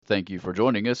Thank you for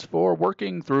joining us for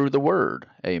Working Through the Word,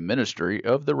 a ministry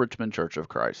of the Richmond Church of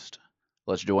Christ.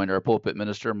 Let's join our pulpit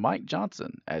minister, Mike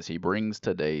Johnson, as he brings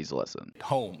today's lesson.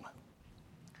 Home.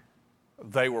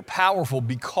 They were powerful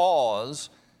because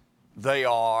they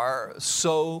are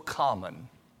so common.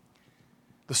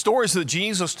 The stories that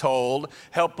Jesus told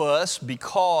help us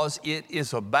because it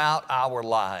is about our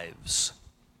lives.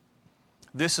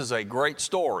 This is a great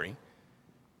story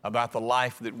about the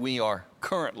life that we are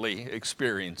currently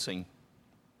experiencing.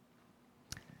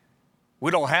 We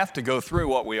don't have to go through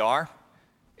what we are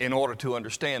in order to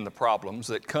understand the problems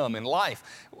that come in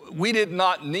life. We did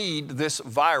not need this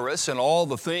virus and all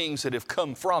the things that have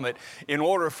come from it in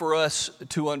order for us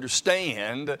to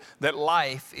understand that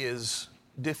life is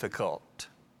difficult.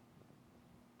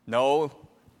 No,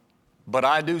 but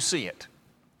I do see it.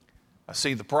 I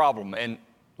see the problem, and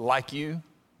like you,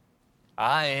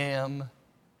 I am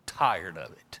tired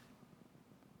of it.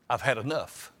 I've had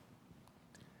enough.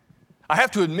 I have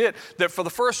to admit that for the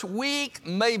first week,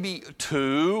 maybe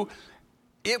two,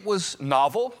 it was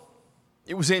novel,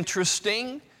 it was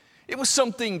interesting, it was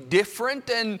something different,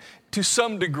 and to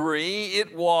some degree,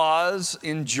 it was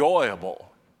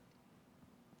enjoyable.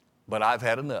 But I've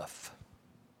had enough.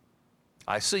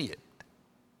 I see it,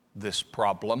 this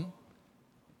problem,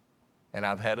 and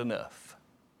I've had enough.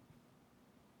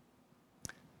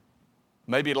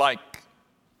 Maybe like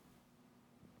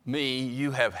me,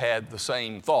 you have had the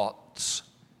same thoughts.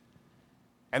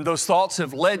 And those thoughts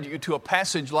have led you to a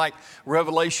passage like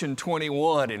Revelation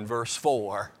 21 in verse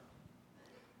 4,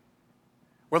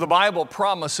 where the Bible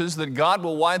promises that God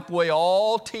will wipe away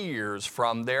all tears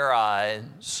from their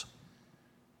eyes.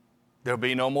 There'll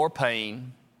be no more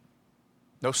pain,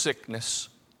 no sickness,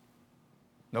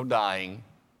 no dying,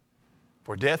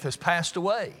 for death has passed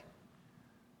away.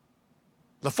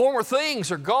 The former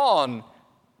things are gone.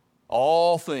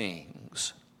 All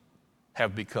things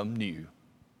have become new.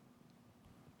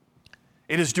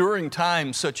 It is during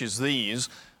times such as these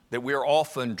that we are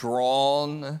often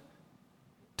drawn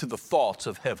to the thoughts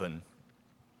of heaven,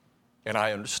 and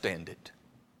I understand it.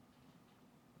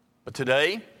 But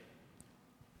today,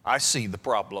 I see the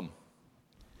problem.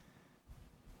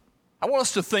 I want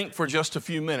us to think for just a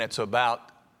few minutes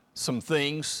about some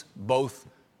things, both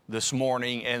this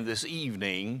morning and this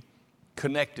evening,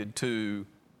 connected to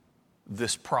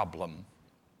this problem.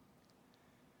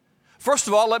 First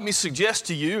of all, let me suggest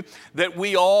to you that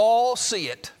we all see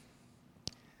it.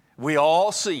 We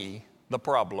all see the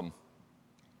problem.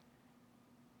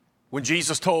 When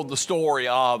Jesus told the story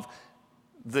of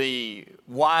the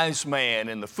wise man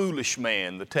and the foolish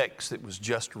man, the text that was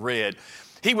just read,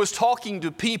 he was talking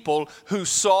to people who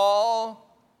saw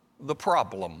the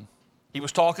problem. He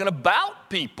was talking about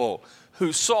people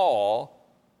who saw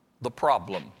the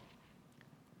problem.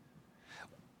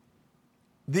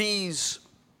 These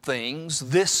things,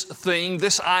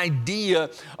 this idea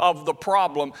of the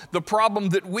problem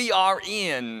that we are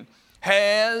in,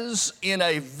 has in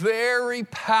a very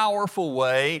powerful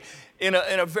way, in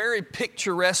a very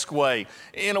picturesque way,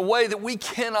 in a way that we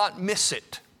cannot miss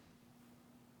it.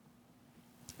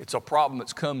 It's a problem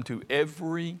that's come to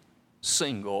every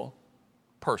single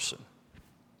person,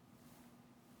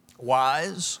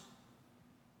 wise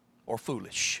or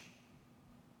foolish.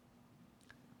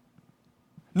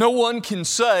 No one can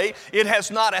say it has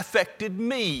not affected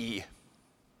me.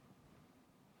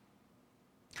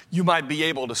 You might be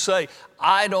able to say,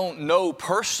 I don't know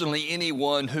personally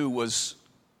anyone who has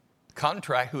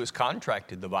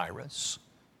contracted the virus.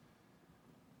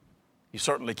 You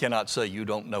certainly cannot say you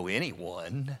don't know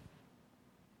anyone.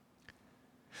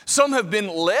 Some have been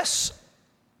less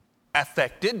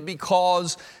affected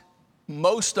because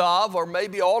most of, or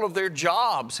maybe all of their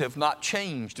jobs have not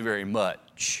changed very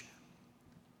much.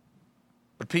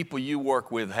 But people you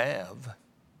work with have.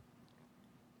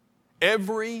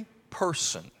 Every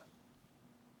person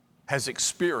has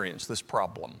experienced this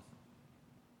problem.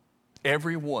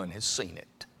 Everyone has seen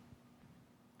it.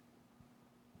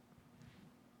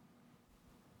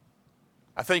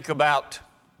 I think about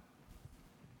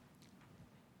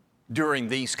during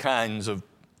these kinds of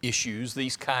issues,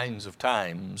 these kinds of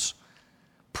times,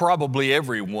 probably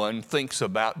everyone thinks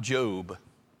about Job.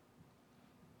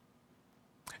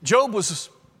 Job was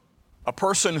a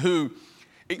person who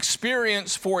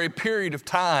experienced for a period of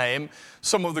time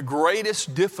some of the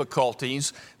greatest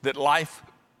difficulties that life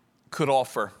could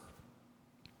offer.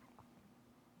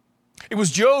 It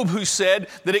was Job who said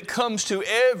that it comes to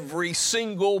every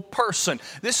single person.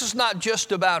 This is not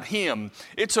just about him.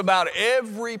 It's about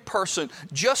every person,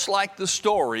 just like the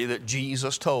story that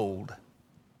Jesus told.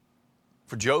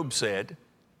 For Job said,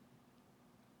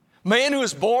 Man who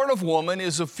is born of woman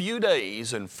is a few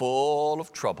days and full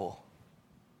of trouble.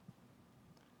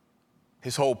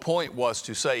 His whole point was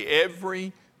to say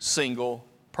every single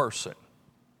person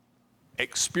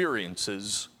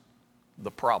experiences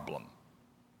the problem.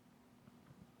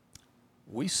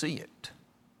 We see it,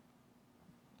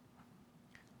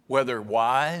 whether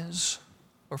wise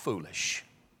or foolish.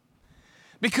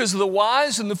 Because the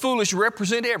wise and the foolish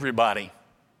represent everybody.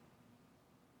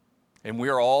 And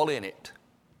we're all in it.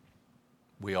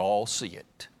 We all see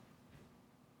it.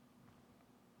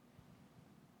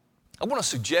 I want to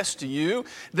suggest to you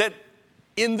that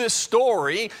in this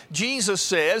story, Jesus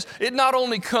says it not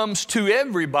only comes to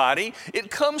everybody, it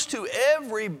comes to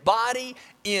everybody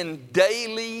in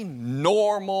daily,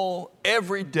 normal,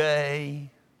 everyday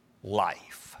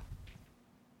life.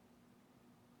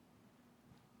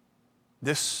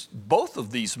 Both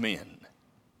of these men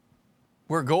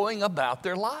were going about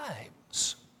their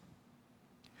lives.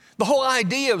 The whole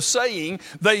idea of saying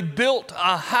they built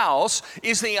a house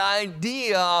is the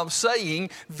idea of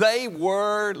saying they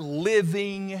were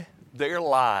living their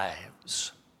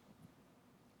lives.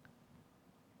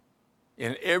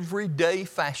 In everyday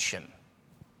fashion,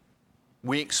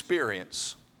 we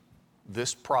experience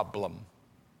this problem.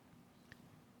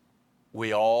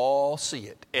 We all see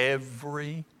it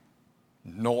every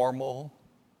normal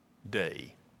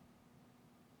day.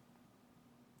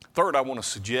 Third, I want to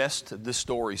suggest that this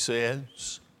story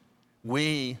says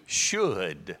we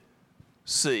should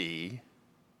see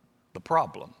the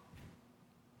problem.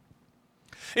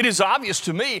 It is obvious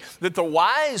to me that the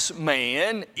wise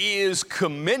man is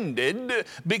commended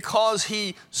because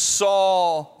he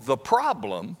saw the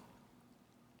problem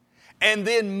and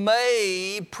then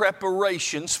made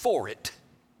preparations for it.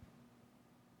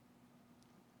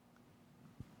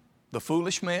 The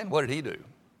foolish man, what did he do?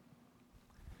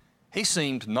 He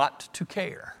seemed not to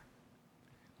care.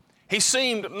 He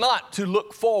seemed not to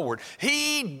look forward.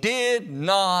 He did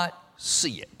not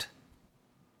see it.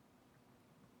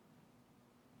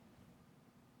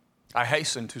 I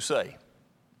hasten to say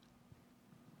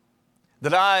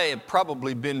that I have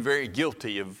probably been very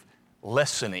guilty of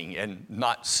lessening and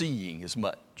not seeing as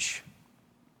much.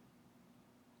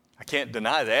 I can't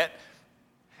deny that.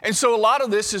 And so a lot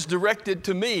of this is directed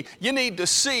to me. You need to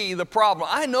see the problem.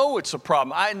 I know it's a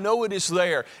problem. I know it is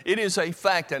there. It is a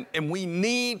fact, and we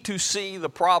need to see the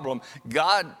problem.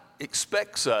 God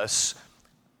expects us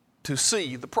to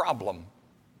see the problem.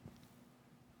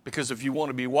 Because if you want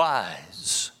to be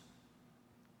wise,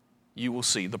 you will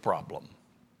see the problem.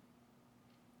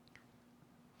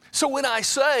 So when I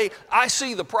say, I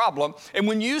see the problem, and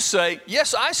when you say,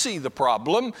 yes, I see the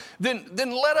problem, then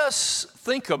let us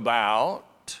think about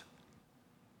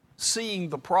seeing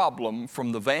the problem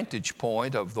from the vantage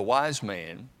point of the wise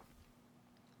man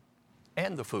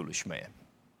and the foolish man.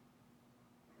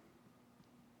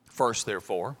 First,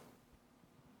 therefore,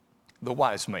 the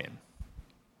wise man.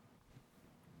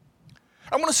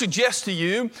 I want to suggest to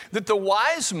you that the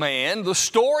wise man, the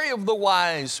story of the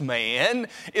wise man,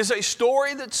 is a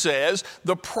story that says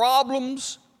the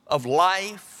problems of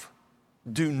life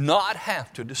do not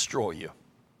have to destroy you.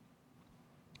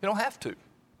 They don't have to.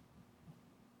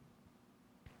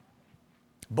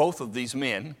 Both of these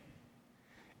men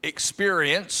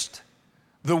experienced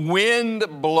the wind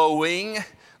blowing,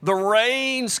 the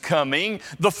rains coming,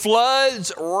 the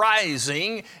floods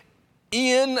rising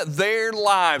in their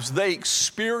lives. They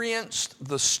experienced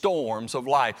the storms of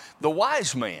life. The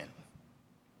wise man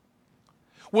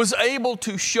was able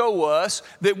to show us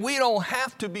that we don't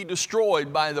have to be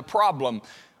destroyed by the problem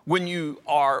when you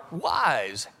are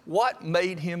wise. What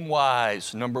made him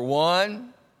wise? Number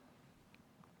one,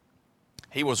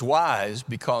 he was wise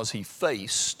because he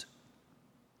faced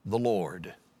the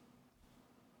Lord.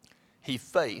 He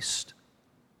faced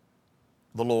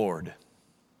the Lord.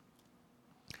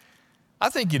 I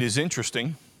think it is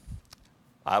interesting.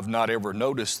 I've not ever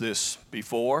noticed this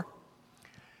before.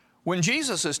 When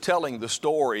Jesus is telling the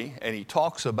story and he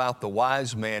talks about the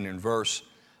wise man in verse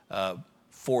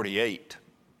 48,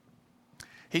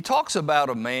 he talks about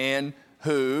a man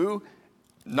who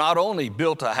not only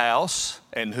built a house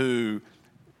and who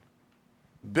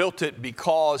built it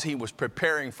because he was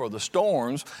preparing for the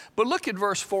storms, but look at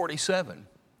verse 47.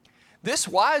 This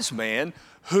wise man,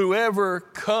 whoever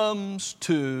comes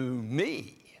to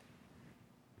me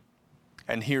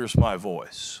and hears my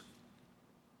voice.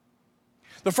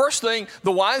 The first thing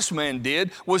the wise man did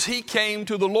was he came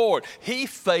to the Lord. He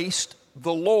faced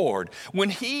the Lord. When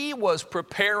he was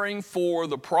preparing for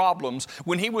the problems,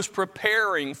 when he was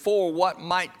preparing for what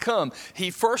might come, he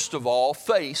first of all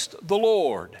faced the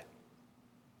Lord.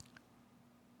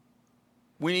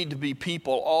 we need to be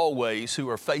people always who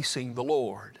are facing the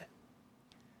Lord.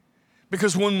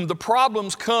 Because when the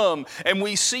problems come and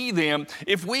we see them,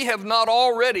 if we have not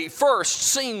already first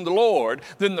seen the Lord,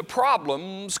 then the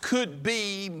problems could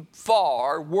be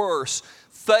far worse.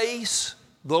 Face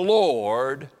the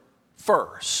Lord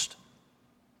first.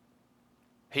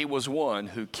 He was one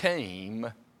who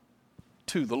came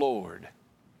to the Lord.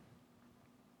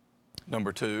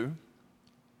 Number 2,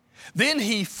 then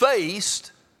he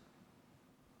faced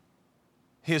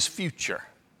his future.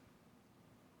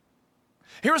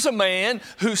 Here's a man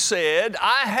who said,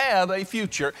 I have a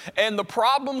future, and the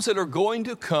problems that are going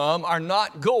to come are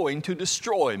not going to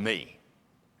destroy me.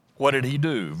 What did he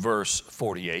do? Verse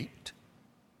 48.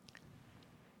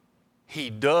 He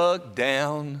dug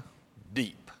down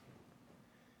deep,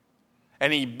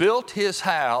 and he built his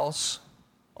house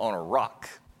on a rock.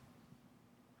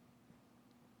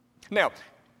 Now,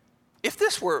 if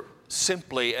this were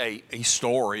simply a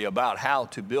story about how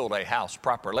to build a house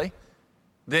properly,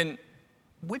 then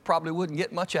we probably wouldn't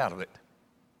get much out of it,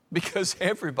 because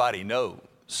everybody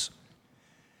knows.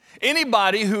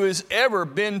 Anybody who has ever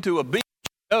been to a beach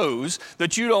knows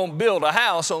that you don't build a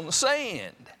house on the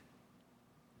sand.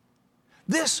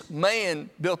 This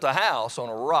man built a house on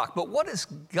a rock, but what is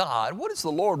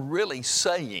the Lord really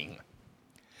saying?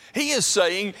 He is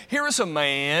saying, here is a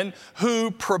man who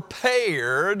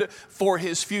prepared for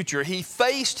his future. He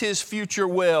faced his future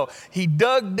well. He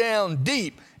dug down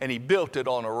deep and he built it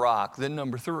on a rock. Then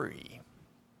number 3,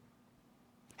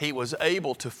 he was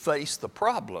able to face the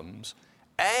problems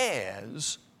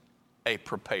as a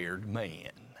prepared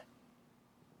man.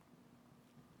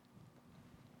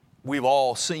 We've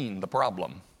all seen the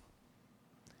problem.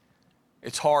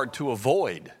 It's hard to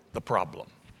avoid the problem.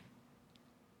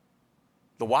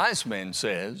 The wise man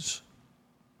says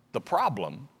the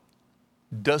problem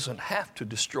doesn't have to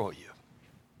destroy you.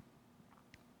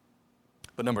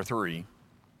 But number 3,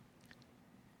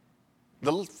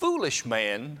 the foolish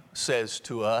man says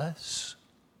to us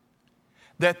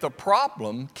that the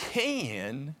problem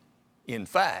can, in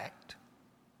fact,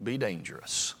 be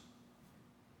dangerous.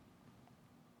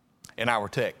 In our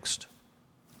text,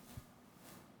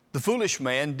 the foolish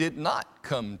man did not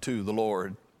come to the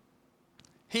Lord.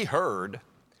 He heard,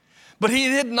 but he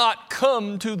did not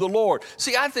come to the Lord.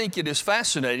 See, I think it is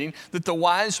fascinating that the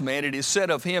wise man, it is said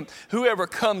of him, whoever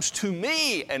comes to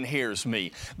me and hears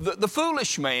me. The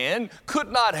foolish man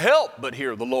could not help but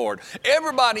hear the Lord.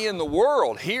 Everybody in the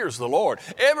world hears the Lord.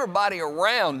 Everybody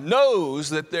around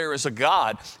knows that there is a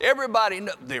God. There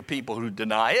are people who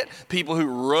deny it, people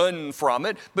who run from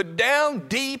it, but down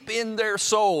deep in their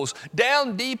souls,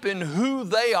 down deep in who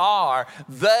they are,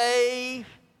 they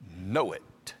know it.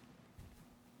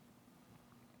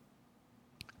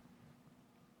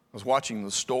 I was watching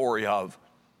the story of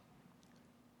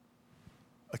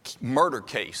a murder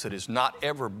case that has not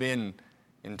ever been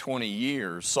in 20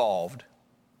 years solved.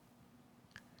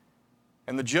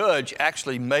 And the judge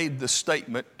actually made the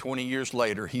statement 20 years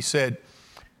later. He said,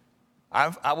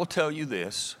 I will tell you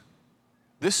this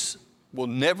will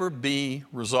never be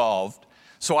resolved.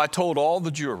 So I told all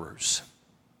the jurors,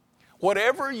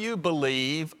 whatever you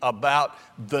believe about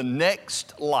the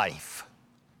next life,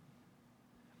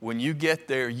 when you get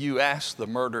there, you ask the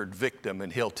murdered victim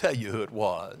and he'll tell you who it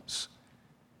was,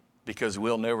 because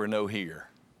we'll never know here.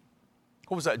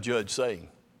 What was that judge saying?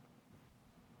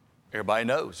 Everybody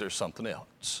knows there's something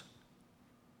else.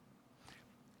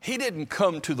 He didn't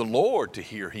come to the Lord to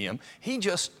hear him. He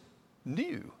just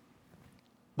knew,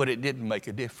 but it didn't make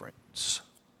a difference.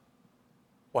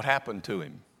 What happened to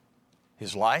him?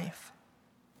 His life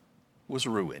was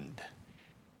ruined.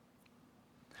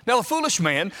 Now, the foolish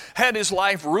man had his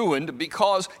life ruined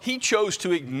because he chose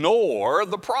to ignore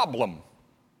the problem.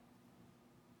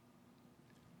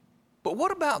 But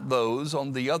what about those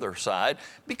on the other side?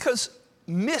 Because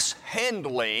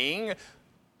mishandling,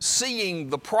 seeing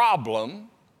the problem,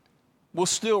 will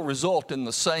still result in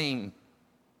the same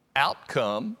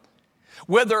outcome.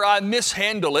 Whether I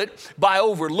mishandle it by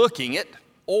overlooking it,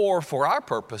 or for our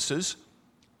purposes,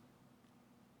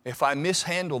 if I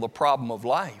mishandle the problem of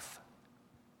life,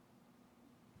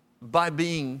 by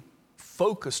being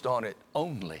focused on it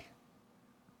only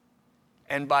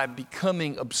and by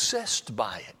becoming obsessed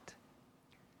by it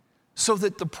so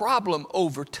that the problem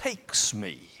overtakes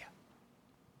me.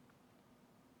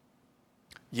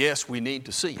 Yes, we need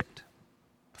to see it.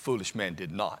 The foolish man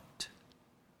did not.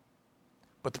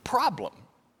 But the problem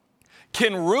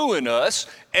can ruin us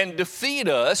and defeat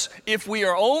us if we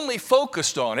are only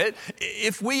focused on it,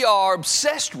 if we are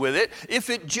obsessed with it, if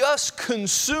it just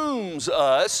consumes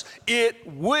us, it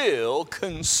will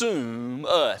consume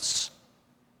us.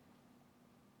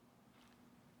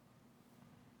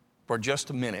 for just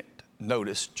a minute,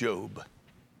 notice Job.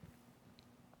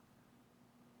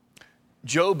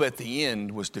 Job at the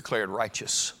end was declared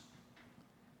righteous.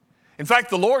 In fact,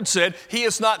 the Lord said, he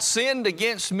has not sinned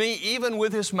against me even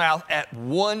with his mouth at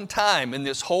one time in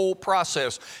this whole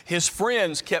process. His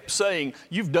friends kept saying,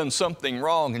 you've done something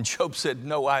wrong. And Job said,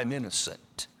 no, I'm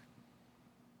innocent.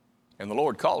 And the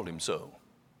Lord called him so.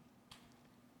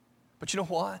 But you know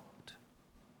what?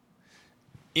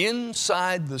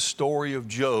 Inside the story of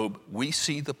Job, we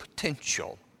see the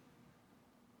potential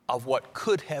of what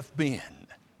could have been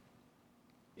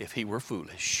if he were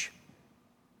foolish.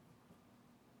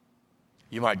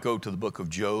 You might go to the book of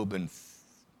Job and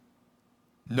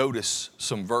notice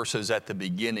some verses at the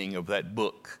beginning of that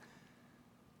book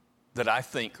that I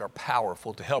think are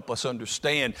powerful to help us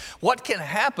understand what can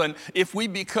happen if we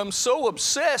become so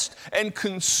obsessed and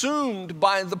consumed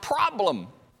by the problem.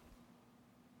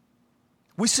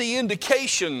 We see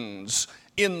indications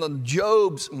in the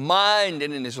Job's mind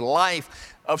and in his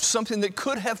life of something that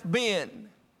could have been.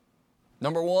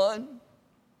 Number one,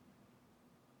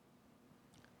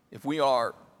 if we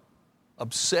are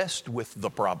obsessed with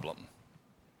the problem,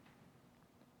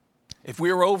 if we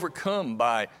are overcome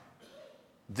by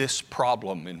this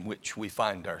problem in which we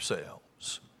find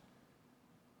ourselves,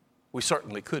 we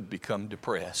certainly could become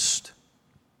depressed.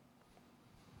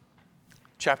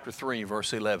 Chapter 3,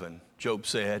 verse 11, Job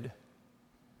said,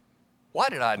 why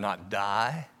did I not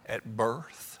die at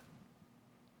birth?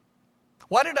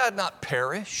 Why did I not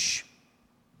perish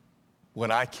when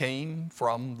I came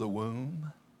from the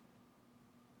womb?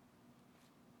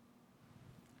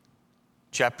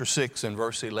 Chapter 6 and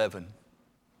verse 11.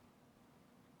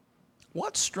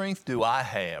 What strength do I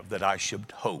have that I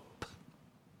should hope?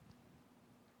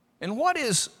 And what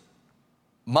is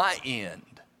my end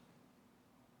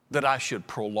that I should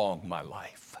prolong my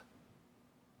life?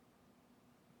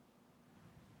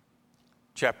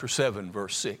 Chapter 7,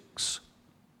 verse 6.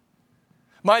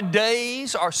 My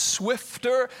days are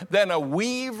swifter than a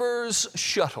weaver's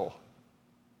shuttle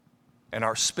and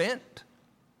are spent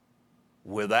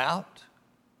without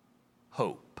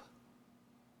hope.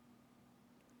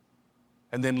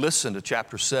 And then listen to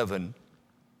chapter 7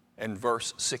 and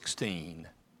verse 16.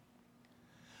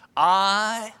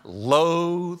 I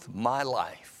loathe my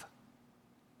life.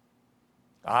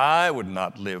 I would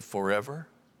not live forever.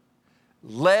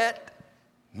 Let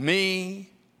me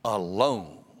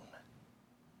alone.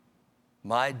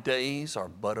 My days are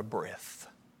but a breath.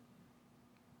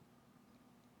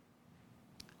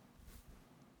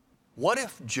 What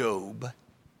if Job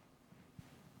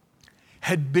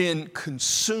had been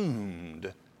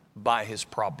consumed by his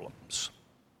problems?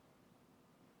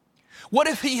 What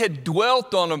if he had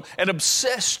dwelt on them and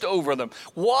obsessed over them?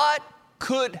 What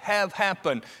could have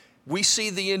happened? We see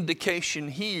the indication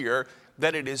here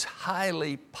that it is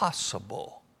highly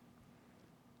possible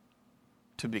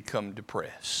to become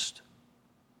depressed.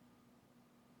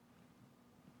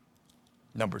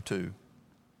 Number 2.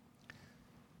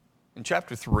 In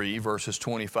chapter 3, verses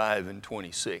 25 and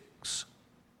 26,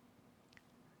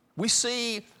 we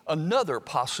see another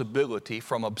possibility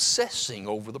from obsessing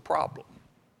over the problem.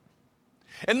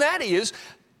 And that is,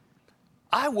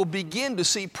 I will begin to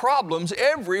see problems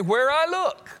everywhere I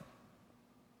look.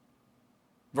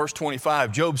 Verse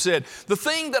 25, Job said, the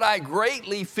thing that I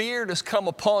greatly feared has come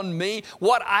upon me.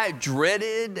 What I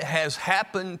dreaded has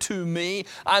happened to me.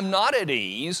 I'm not at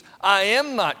ease. I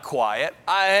am not quiet.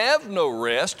 I have no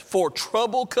rest, for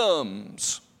trouble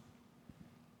comes.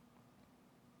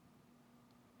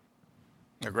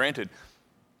 Now, granted,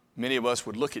 many of us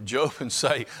would look at Job and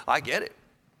say, I get it.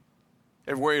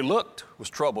 Everywhere he looked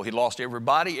was trouble. He lost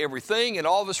everybody, everything, and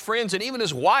all of his friends, and even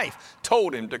his wife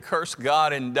told him to curse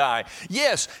God and die.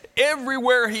 Yes,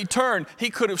 everywhere he turned,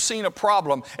 he could have seen a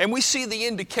problem, and we see the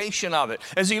indication of it.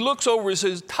 As he looks over his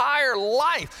entire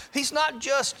life, he's not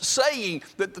just saying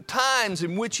that the times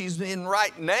in which he's in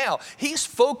right now, he's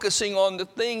focusing on the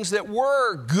things that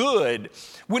were good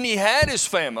when he had his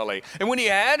family and when he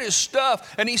had his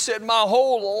stuff, and he said, my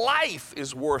whole life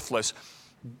is worthless.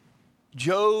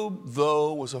 Job,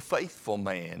 though, was a faithful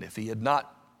man. If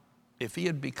he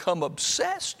had become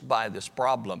obsessed by this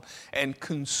problem and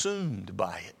consumed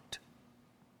by it,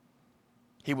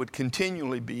 he would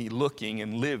continually be looking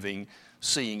and living,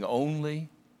 seeing only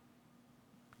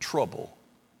trouble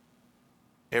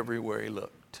everywhere he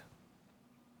looked.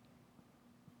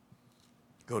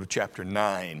 Go to chapter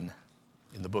 9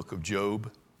 in the book of Job.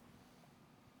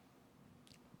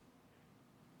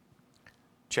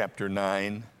 Chapter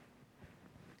 9.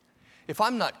 If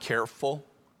I'm not careful,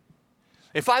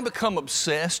 if I become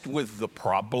obsessed with the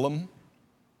problem,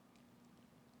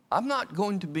 I'm not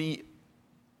going to be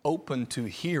open to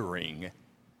hearing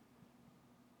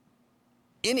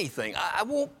anything,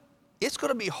 it's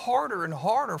going to be harder and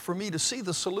harder for me to see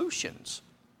the solutions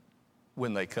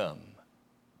when they come.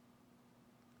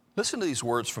 Listen to these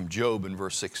words from Job in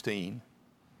verse 16.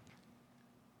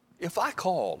 If I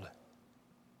called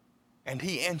and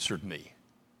he answered me,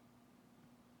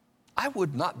 I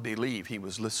would not believe he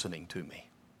was listening to me.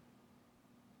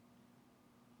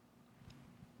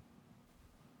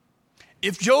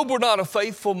 If Job were not a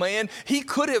faithful man, he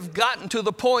could have gotten to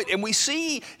the point, and we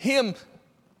see him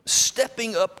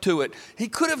stepping up to it. He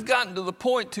could have gotten to the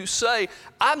point to say,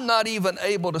 I'm not even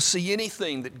able to see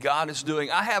anything that God is doing.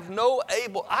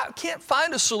 I can't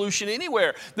find a solution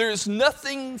anywhere. There's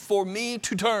nothing for me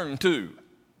to turn to.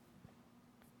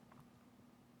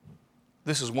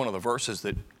 This is one of the verses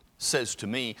that says to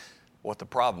me what the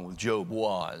problem with Job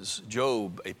was.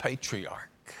 Job, a patriarch.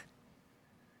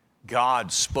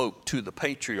 God spoke to the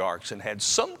patriarchs and had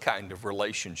some kind of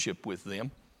relationship with them.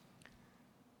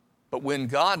 But when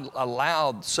God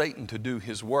allowed Satan to do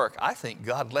his work, I think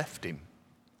God left him.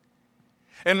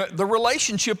 And the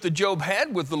relationship that Job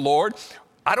had with the Lord,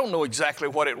 I don't know exactly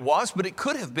what it was, but it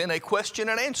could have been a question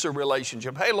and answer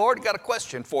relationship. Hey, Lord, I got a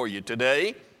question for you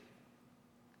today.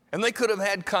 And they could have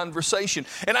had conversation.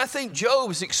 And I think Job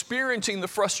is experiencing the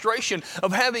frustration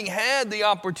of having had the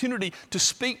opportunity to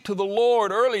speak to the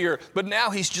Lord earlier, but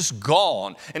now he's just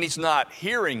gone and he's not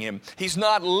hearing him. He's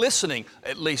not listening.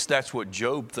 At least that's what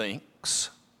Job thinks.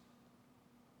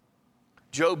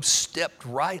 Job stepped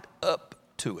right up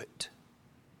to it.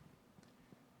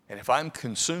 And if I'm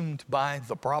consumed by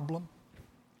the problem,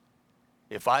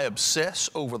 if I obsess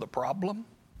over the problem,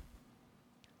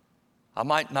 I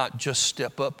might not just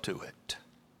step up to it.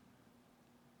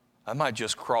 I might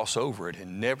just cross over it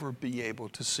and never be able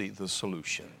to see the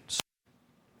solutions.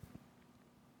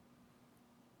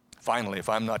 Finally, if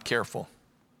I'm not careful,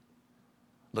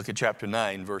 look at chapter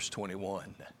 9, verse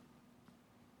 21.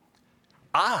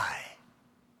 I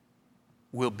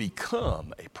will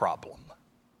become a problem.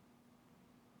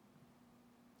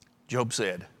 Job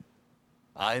said,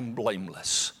 I'm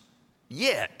blameless,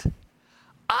 yet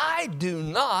I do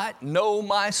not know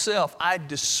myself. I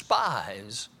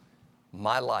despise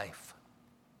my life.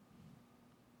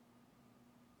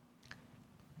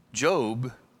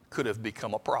 Job could have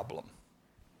become a problem.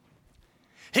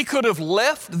 He could have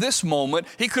left this moment.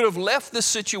 He could have left this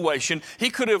situation. He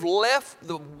could have left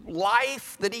the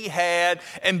life that he had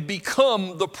and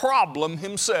become the problem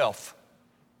himself.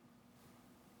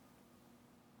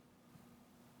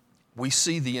 We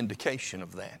see the indication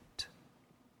of that.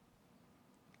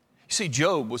 You see,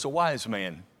 Job was a wise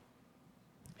man.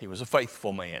 He was a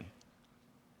faithful man.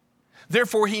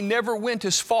 Therefore, he never went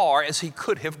as far as he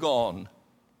could have gone.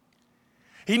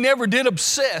 He never did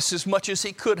obsess as much as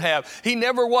he could have. He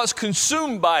never was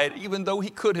consumed by it, even though he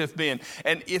could have been.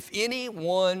 And if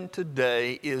anyone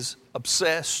today is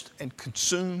obsessed and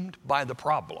consumed by the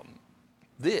problem,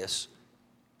 this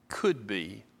could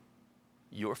be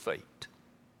your fate.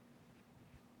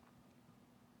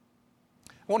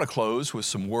 I want to close with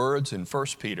some words in 1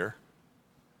 Peter,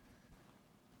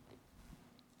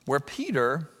 where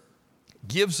Peter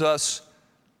gives us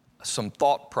some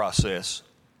thought process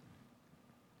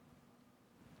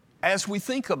as we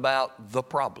think about the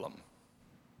problem.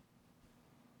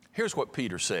 Here's what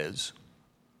Peter says: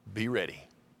 be ready.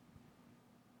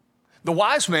 The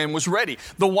wise man was ready.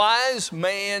 The wise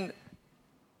man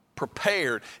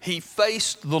prepared. He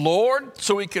faced the Lord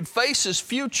so he could face his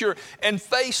future and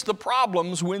face the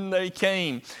problems when they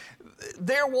came.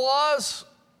 There was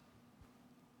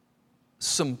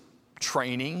some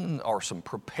training or some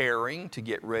preparing to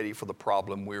get ready for the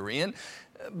problem we're in,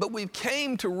 but we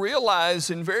came to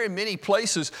realize in very many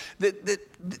places that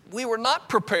we were not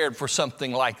prepared for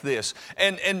something like this.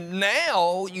 And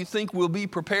now you think we'll be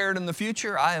prepared in the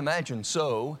future? I imagine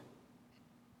so.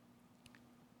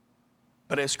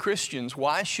 But as Christians,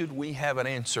 why should we have an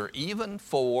answer even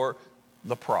for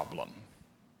the problem?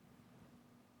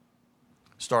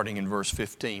 Starting in verse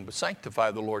 15, but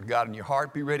sanctify the Lord God in your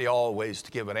heart. Be ready always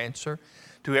to give an answer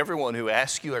to everyone who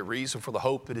asks you a reason for the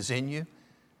hope that is in you,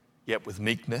 yet with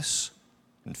meekness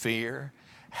and fear.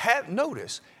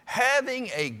 Notice, having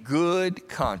a good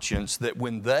conscience, that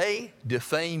when they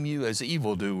defame you as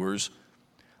evildoers,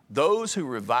 those who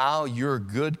revile your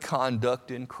good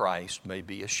conduct in Christ may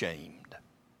be ashamed.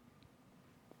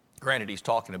 Granted, he's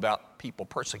talking about people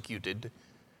persecuted.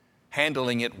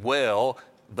 Handling it well,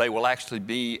 they will actually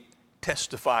be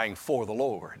testifying for the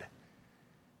Lord.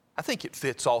 I think it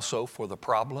fits also for the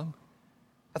problem.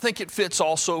 I think it fits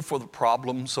also for the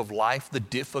problems of life, the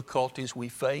difficulties we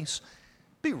face.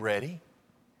 Be ready.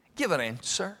 Give an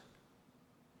answer.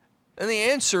 And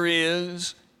the answer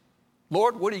is,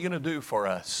 Lord, what are you going to do for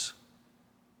us?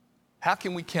 How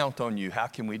can we count on you? How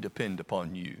can we depend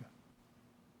upon you?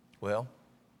 Well,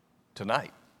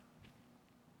 tonight,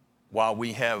 while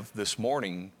we have this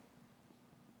morning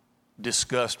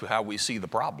discussed how we see the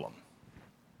problem,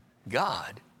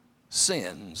 God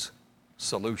sends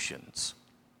solutions.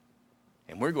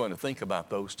 And we're going to think about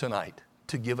those tonight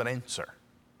to give an answer.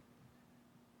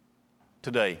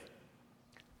 Today,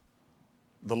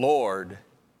 the Lord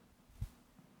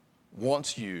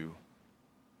wants you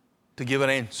to give an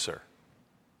answer,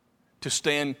 to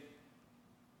stand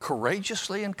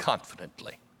courageously and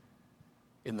confidently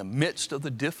in the midst of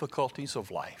the difficulties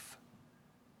of life,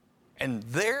 and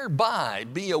thereby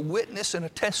be a witness and a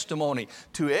testimony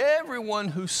to everyone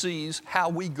who sees how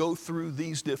we go through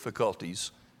these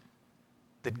difficulties,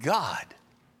 that God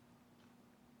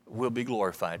will be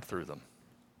glorified through them.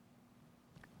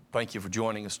 Thank you for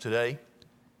joining us today.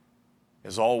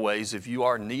 As always, if you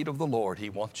are in need of the Lord, He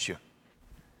wants you.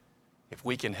 If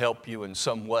we can help you in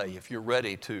some way, if you're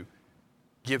ready to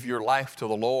give your life to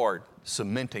the Lord,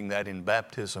 cementing that in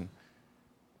baptism,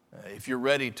 if you're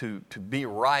ready to be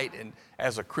right, and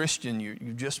as a Christian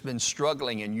you've just been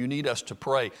struggling and you need us to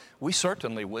pray, we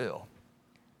certainly will.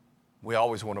 We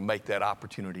always want to make that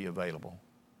opportunity available.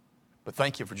 But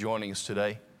thank you for joining us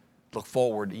today. Look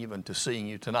forward even to seeing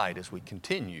you tonight as we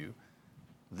continue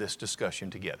this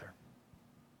discussion together.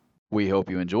 We hope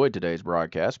you enjoyed today's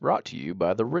broadcast, brought to you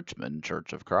by the Richmond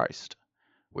Church of Christ.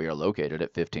 We are located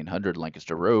at 1500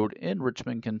 Lancaster Road in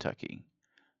Richmond, Kentucky.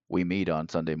 We meet on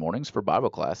Sunday mornings for Bible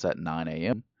class at 9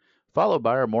 a.m., followed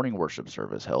by our morning worship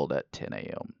service held at 10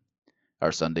 a.m.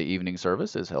 Our Sunday evening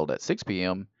service is held at 6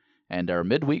 p.m., and our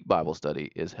midweek Bible study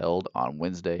is held on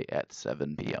Wednesday at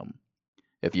 7 p.m.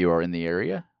 If you are in the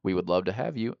area, we would love to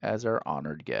have you as our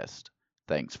honored guest.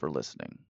 Thanks for listening.